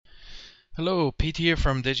Hello, Pete here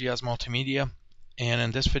from DigiAs Multimedia, and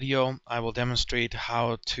in this video I will demonstrate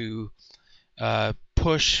how to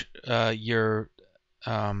push your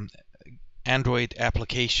Android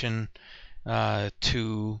application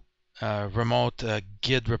to remote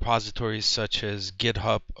Git repositories such as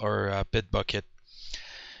GitHub or Bitbucket.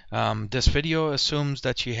 This video assumes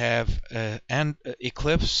that you have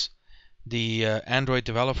Eclipse, the Android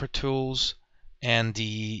developer tools, and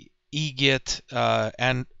the eGit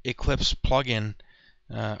and Eclipse plugin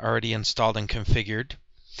already installed and configured,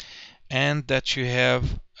 and that you have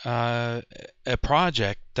a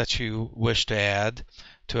project that you wish to add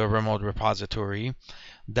to a remote repository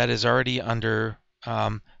that is already under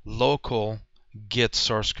local Git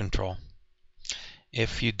source control.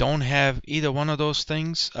 If you don't have either one of those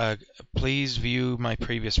things, please view my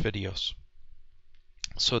previous videos.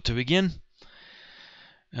 So to begin,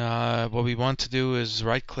 what we want to do is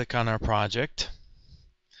right-click on our project,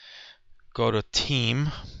 go to Team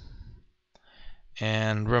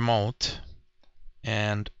and Remote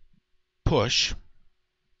and Push.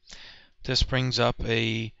 This brings up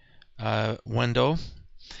a window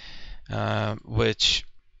which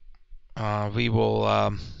we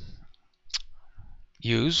will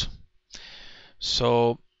use.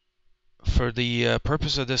 So for the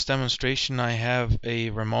purpose of this demonstration, I have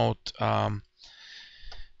a remote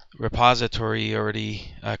repository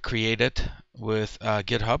already created with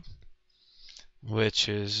GitHub, which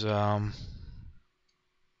is the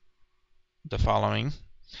following.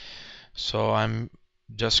 So I'm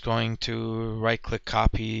just going to right-click,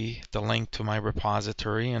 copy the link to my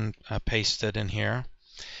repository and paste it in here.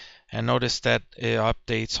 And notice that it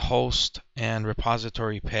updates host and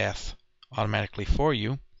repository path automatically for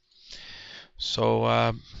you. So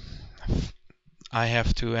I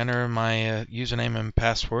have to enter my username and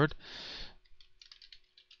password,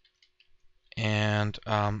 and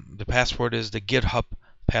the password is the GitHub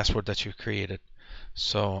password that you created.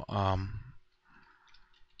 So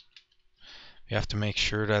you have to make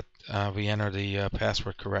sure that we enter the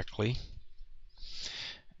password correctly.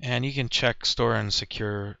 And you can check store and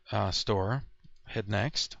secure store. Hit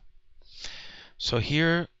next. So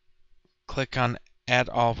here, click on add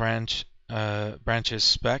all branches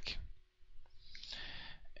spec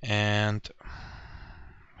and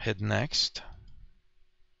hit next.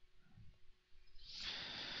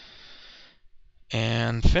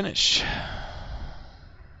 And finish.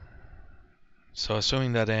 So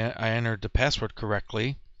assuming that I entered the password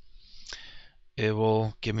correctly, it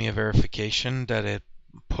will give me a verification that it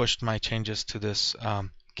pushed my changes to this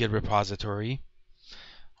Git repository.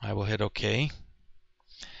 I will hit OK.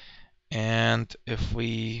 And if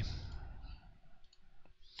we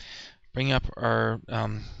bring up our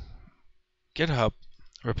GitHub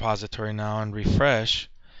repository now and refresh,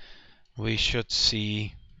 we should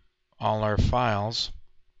see all our files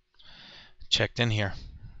checked in here.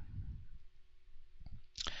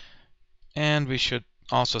 And we should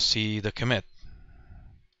also see the commit.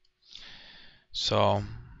 So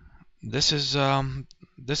this is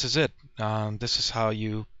it. This is how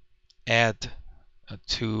you add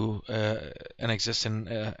to an existing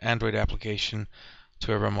Android application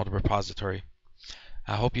to a remote repository.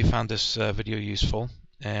 I hope you found this video useful,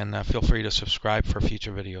 and feel free to subscribe for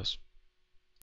future videos.